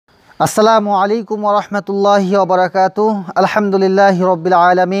আসসালামু আলাইকুম ওয়া রাহমাতুল্লাহি ওয়া বারাকাতুহু। আলহামদুলিল্লাহি রাব্বিল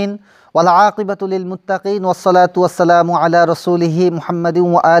আলামিন ওয়াল আকিবাতু লিল মুত্তাকিন ওয়াস সালাতু ওয়াস সালামু আলা রাসূলিহি মুহাম্মাদিন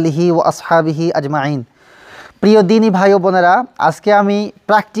ওয়া আলিহি ওয়া আসহাবিহি আজমাইন। প্রিয় দিনী ভাই ও বোনেরা, আজকে আমি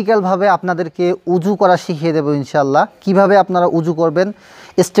প্র্যাকটিক্যালভাবে আপনাদেরকে উজু করা শিখিয়ে দেব ইনশাআল্লাহ। কিভাবে আপনারা উজু করবেন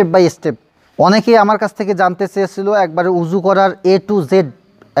স্টেপ বাই স্টেপ। অনেকেই আমার কাছ থেকে জানতে চেয়েছিল একবারে উজু করার A to Z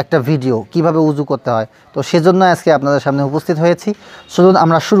একটা ভিডিও, কিভাবে উজু করতে হয়। তো সেজন্য আজকে আপনাদের সামনে উপস্থিত হয়েছি। চলুন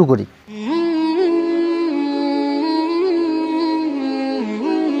আমরা শুরু করি।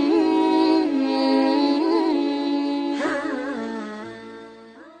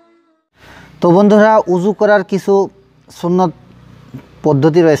 তো বন্ধুরা, উজু করার কিছু সুন্নত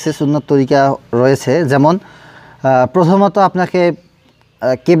পদ্ধতি রয়েছে, সুন্নত তরিকা রয়েছে। যেমন প্রথমত আপনাকে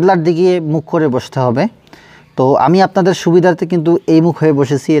কেবলার দিকে মুখ করে বসতে হবে। তো আমি আপনাদের সুবিধার্থে কিন্তু এই মুখ হয়ে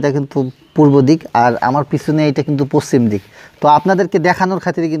বসেছি, এটা কিন্তু পূর্ব দিক, আর আমার পিছনে এটা কিন্তু পশ্চিম দিক। তো আপনাদেরকে দেখানোর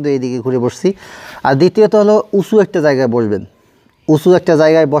খাতিরে কিন্তু এই দিকে ঘুরে বসছি। আর দ্বিতীয়ত হলো উঁচু একটা জায়গায় বসবেন। উঁচু একটা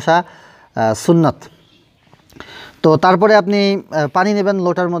জায়গায় বসা সুন্নত। তো তারপরে আপনি পানি নেবেন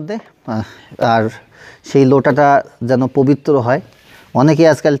লোটার মধ্যে, আর সেই লোটাটা যেন পবিত্র হয়। অনেকে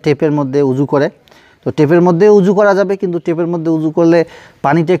আজকাল টেপের মধ্যে উজু করে। তো টেপের মধ্যে উজু করা যাবে, কিন্তু টেপের মধ্যে উজু করলে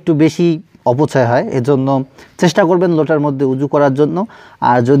পানিটা একটু বেশি অপচয় হয়। এজন্য চেষ্টা করবেন লোটার মধ্যে উজু করার জন্য।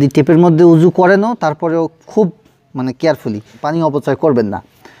 আর যদি টেপের মধ্যে উজু করেনও, তারপরেও খুব কেয়ারফুলি পানি অপচয় করবেন না।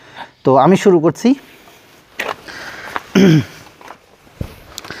 তো আমি শুরু করছি।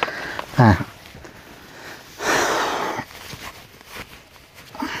 হ্যাঁ,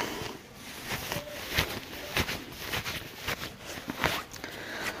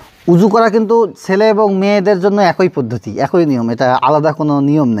 উজু করা কিন্তু ছেলে এবং মেয়েদের জন্য একই পদ্ধতি, একই নিয়ম, এটা আলাদা কোনো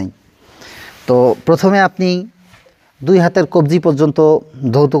নিয়ম নেই। তো প্রথমে আপনি 2 হাতের কবজি পর্যন্ত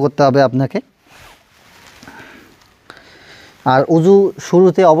ধৌত করতে হবে আপনাকে। আর উজু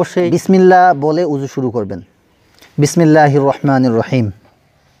শুরুতে অবশ্যই বিসমিল্লাহ বলে উজু শুরু করবেন। বিসমিল্লাহির রহমানির রহিম।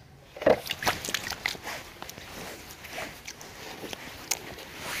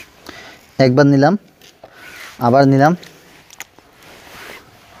 একবার নিলাম, আবার নিলাম,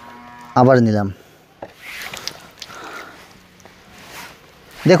 আবার নিলাম।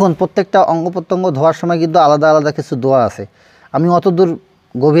 দেখুন, প্রত্যেকটা অঙ্গ প্রত্যঙ্গ ধোয়ার সময় কিন্তু আলাদা আলাদা কিছু দোয়া আছে। আমি অত দূর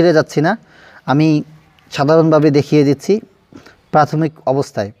গভীরে যাচ্ছি না, আমি সাধারণভাবে দেখিয়ে দিচ্ছি। প্রাথমিক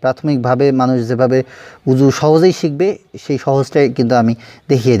অবস্থায়, প্রাথমিকভাবে মানুষ যেভাবে উজু সহজেই শিখবে, সেই সহজটাই কিন্তু আমি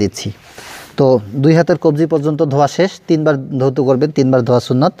দেখিয়ে দিচ্ছি। তো 2 হাতের কবজি পর্যন্ত ধোয়া শেষ। 3 বার ধৌত করবেন, 3 বার ধোয়া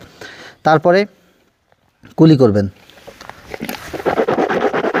সুন্নত। তারপরে কুলি করবেন।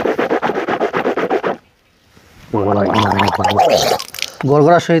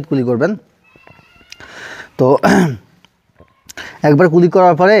 গড়গড়ার সহিত কুলি করবেন। তো একবার কুলি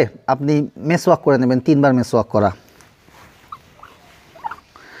করার পরে আপনি মেসওয়াক করে নেবেন, 3 বার মেসওয়াক করা।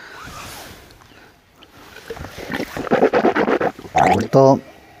 তো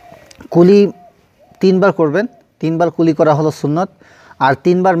কুলি 3 বার করবেন। 3 বার কুলি করা হলো সুন্নত, আর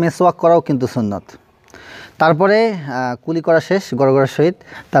 3 বার মেসওয়াক করাও কিন্তু সুন্নত। তারপরে কুলি করা শেষ গড়গড়ার সহিত,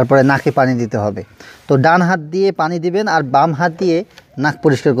 তারপরে নাকে পানি দিতে হবে। তো ডান হাত দিয়ে পানি দিবেন, আর বাম হাত দিয়ে নাক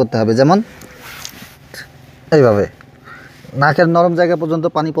পরিষ্কার করতে হবে। যেমন এইভাবে নাকের নরম জায়গা পর্যন্ত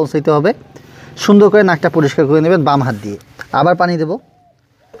পানি পৌঁছাইতে হবে। সুন্দর করে নাকটা পরিষ্কার করে নেবেন বাম হাত দিয়ে। আবার পানি দেব।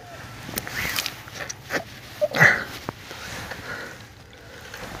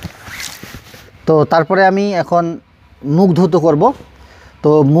 তো তারপরে আমি এখন মুখ ধৌত করব।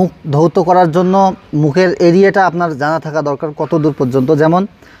 তো মুখ ধৌত করার জন্য মুখের এরিয়াটা আপনার জানা থাকা দরকার, কত দূর পর্যন্ত। যেমন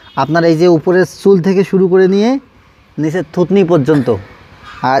আপনার এই যে উপরের চুল থেকে শুরু করে নিয়ে নিচের থুতনি পর্যন্ত,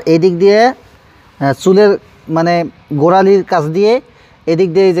 আর এদিক দিয়ে চুলের গোড়ালির কাছ দিয়ে, এদিক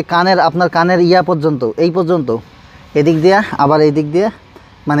দিয়ে এই যে কানের, আপনার কানের ইয়া পর্যন্ত, এই পর্যন্ত, এদিক দিয়ে, আবার এই দিক দিয়ে,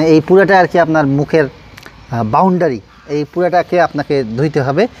 এই পুরোটা আর কি আপনার মুখের বাউন্ডারি, এই পুরোটাকে আপনাকে ধুইতে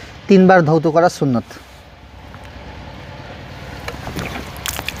হবে। 3 বার ধৌত করা সুন্নত।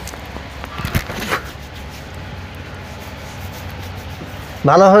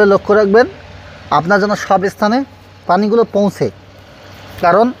 ভালোভাবে লক্ষ্য রাখবেন আপনার যেন সব স্থানে পানিগুলো পৌঁছে।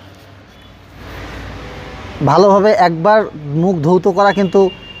 কারণ ভালোভাবে একবার মুখ ধৌত করা কিন্তু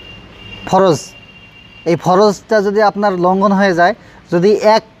ফরজ। এই ফরজটা যদি আপনার লঙ্ঘন হয়ে যায়, যদি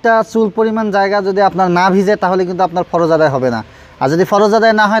একটা চুল পরিমাণ জায়গা যদি আপনার না ভিজে, তাহলে কিন্তু আপনার ফরজ আদায় হবে না। আর যদি ফরজ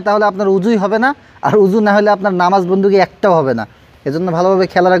আদায় না হয়, তাহলে আপনার উজুই হবে না। আর উজু না হলে আপনার নামাজ বন্দুকি একটাও হবে না। এজন্য ভালোভাবে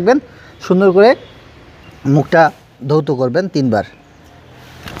খেয়াল রাখবেন, সুন্দর করে মুখটা ধৌত করবেন 3 বার।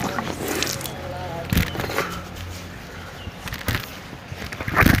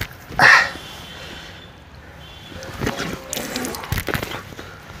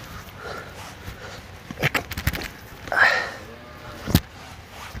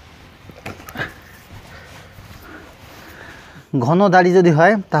 ঘন দাড়ি যদি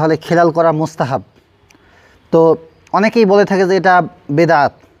হয় তাহলে খেলাল করা মুস্তাহাব। তো অনেকেই বলে থাকে যে এটা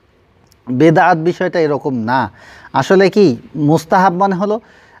বেদাত। বেদাত বিষয়টা এরকম না। আসলে কি মুস্তাহাব মানে হলো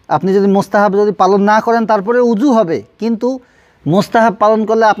আপনি যদি মুস্তাহাব যদি পালন না করেন তারপরে উজু হবে, কিন্তু মুস্তাহাব পালন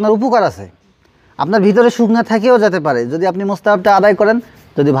করলে আপনার উপকার আছে। আপনার ভিতরে শুকনা থেকেও যেতে পারে, যদি আপনি মুস্তাহাবটা আদায় করেন,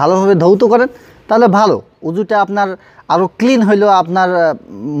 যদি ভালোভাবে ধৌত করেন তাহলে ভালো, উজুটা আপনার আরও ক্লিন হইলেও আপনার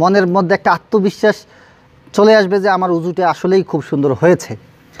মনের মধ্যে একটা আত্মবিশ্বাস চলে আসবে যে আমার উজুটা আসলেই খুব সুন্দর হয়েছে।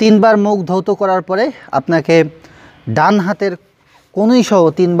 3 বার মুখ ধৌত করার পরে আপনাকে ডান হাতের কনুই সহ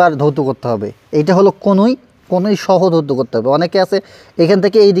 3 বার ধৌত করতে হবে। এইটা হলো কনুই সহ ধৌত করতে হবে। অনেকে আছে এখান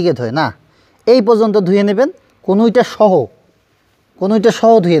থেকে এই দিকে ধোয় না, এই পর্যন্ত ধুয়ে নেবেন, কনুইটা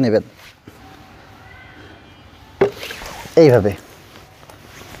সহ ধুয়ে নেবেন এইভাবে।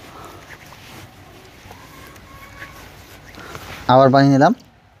 আবার পানি নিলাম।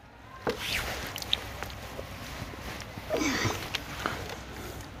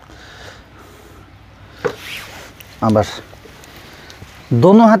 আবার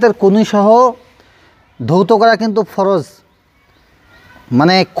দোনো হাতের কনুই সহ ধৌত করা কিন্তু ফরজ,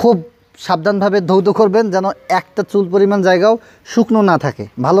 মানে খুব সাবধানভাবে ধৌত করবেন যেন একটা চুল পরিমাণ জায়গাও শুকনো না থাকে।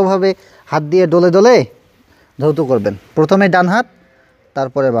 ভালোভাবে হাত দিয়ে ডলে ডলে ধৌত করবেন। প্রথমে ডান হাত,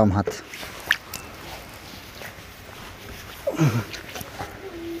 তারপরে বাম হাত।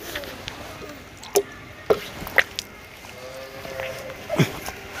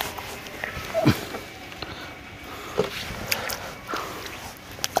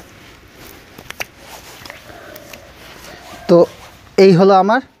 তো এই হলো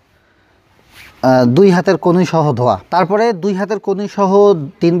আমার 2 হাতের কনুই সহ ধোয়া। তারপরে 2 হাতের কনুই সহ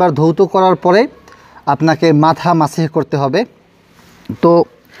 3 বার ধৌত করার পরে আপনাকে মাথা মাসিহ করতে হবে। তো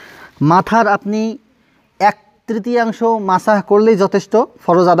মাথার আপনি 1/3 মাসাহ করলেই যথেষ্ট,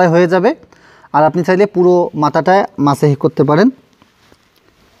 ফরজ আদায় হয়ে যাবে। আর আপনি চাইলে পুরো মাথাটা মাসিহ করতে পারেন।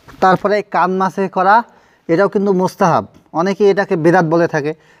 তারপরে কান মাসিহ করা, এটাও কিন্তু মুস্তাহাব। অনেকেই এটাকে বেদাত বলে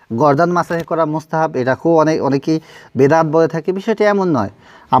থাকে। গর্দান মাসিহ করা মুস্তাহাব, এটাকেও অনেকেই বেদাত বলে থাকে। বিষয়টি এমন নয়,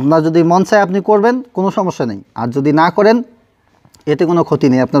 আপনার যদি মন চায় আপনি করবেন, কোনো সমস্যা নেই। আর যদি না করেন এতে কোনো ক্ষতি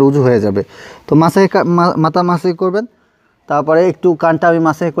নেই, আপনার উজু হয়ে যাবে। তো মাথা মাসিহ করবেন, তারপরে একটু কানটা আমি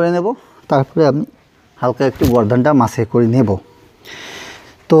মাসিহ করে নেব, তারপরে আমি হালকা একটু গর্দানটা মাসিহ করে নেব।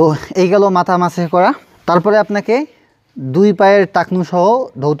 তো এই গেল মাথা মাসিহ করা। তারপরে আপনাকে 2 পায়ের টাকনু সহ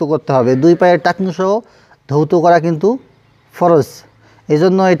ধৌত করতে হবে। 2 পায়ের টাকনু সহ ধৌত করা কিন্তু ফরজ। এই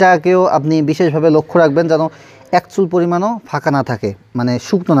জন্য এটাকেও আপনি বিশেষভাবে লক্ষ্য রাখবেন যেন এক চুল পরিমাণও ফাঁকা না থাকে, মানে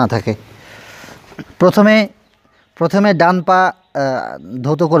শুকনো না থাকে। প্রথমে ডান পা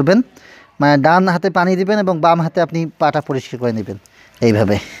ধৌত করবেন, মানে ডান হাতে পানি দিবেন এবং বাম হাতে আপনি পাটা পরিষ্কার করে নেবেন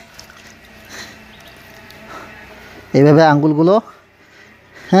এইভাবে আঙ্গুলগুলো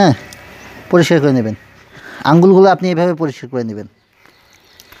পরিষ্কার করে নেবেন। আঙ্গুলগুলো আপনি এইভাবে পরিষ্কার করে নেবেন।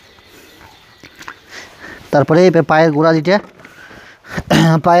 তারপরে পায়ের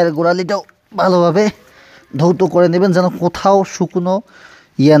গোড়ালিটাও ভালোভাবে ধৌত করে নেবেন যেন কোথাও শুকনো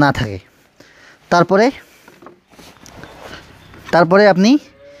না থাকে। তারপরে আপনি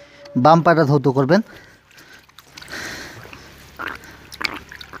বাম পাটা ধৌত করবেন।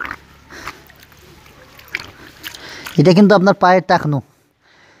 এটা কিন্তু আপনার পায়ের টাকনু,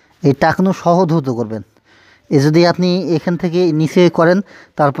 এই টাকনু সহ ধৌত করবেন। যদি আপনি এখান থেকে নিচে করেন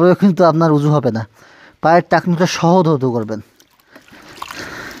তারপরেও কিন্তু আপনার উজু হবে না, পায়ের টাকনুটা সহ ধৌত করবেন।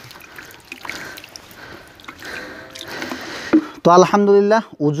 তো আলহামদুলিল্লাহ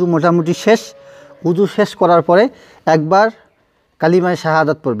উজু মোটামুটি শেষ। উজু শেষ করার পরে একবার কালিমায়ে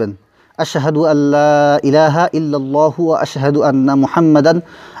শাহাদাত পড়বেন, আশহাদু আল্লা ইলাহা ইল্লাল্লাহু ওয়া আশহাদু আন্না মুহাম্মাদান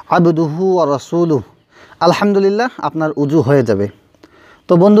আবদুহু ওয়া রাসূলুহু। আলহামদুলিল্লাহ আপনার উজু হয়ে যাবে।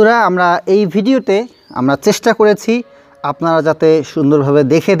 তো বন্ধুরা, আমরা এই ভিডিওতে আমরা চেষ্টা করেছি আপনারা যাতে সুন্দরভাবে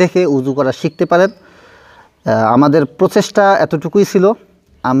দেখে উজু করা শিখতে পারেন। আমাদের প্রচেষ্টা এতটুকুই ছিল।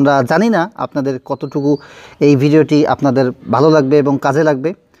 আমরা জানি না আপনাদের কতটুকু এই ভিডিওটি আপনাদের ভালো লাগবে এবং কাজে লাগবে।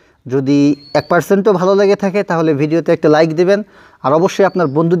 যদি 1%ও ভালো লেগে থাকে তাহলে ভিডিওতে একটা লাইক দিবেন, আর অবশ্যই আপনার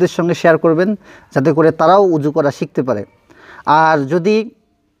বন্ধুদের সঙ্গে শেয়ার করবেন যাতে করে তারাও উজু করা শিখতে পারে। আর যদি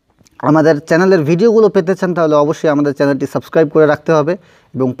আমাদের চ্যানেলের ভিডিওগুলো পেতে চান তাহলে অবশ্যই আমাদের চ্যানেলটি সাবস্ক্রাইব করে রাখতে হবে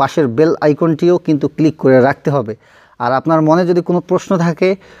এবং পাশের বেল আইকনটিও কিন্তু ক্লিক করে রাখতে হবে। আর আপনার মনে যদি কোনো প্রশ্ন থাকে,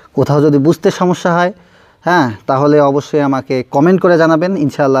 কোথাও যদি বুঝতে সমস্যা হয়, তাহলে অবশ্যই আমাকে কমেন্ট করে জানাবেন।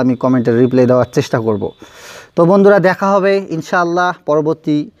 ইনশাআল্লাহ আমি কমেন্টের রিপ্লাই দেওয়ার চেষ্টা করব। তো বন্ধুরা, দেখা হবে ইনশাআল্লাহ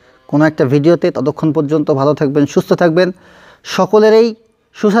পরবর্তী কোনো একটা ভিডিওতে। ততক্ষণ পর্যন্ত ভালো থাকবেন, সুস্থ থাকবেন। সকলেরই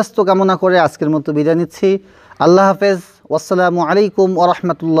সুস্বাস্থ্য কামনা করে আজকের মতো বিদায় নিচ্ছি। আল্লাহ হাফেজ। ওয়াসসালামু আলাইকুম ওয়া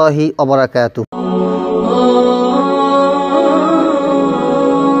রাহমাতুল্লাহি ওয়া বারাকাতুহু।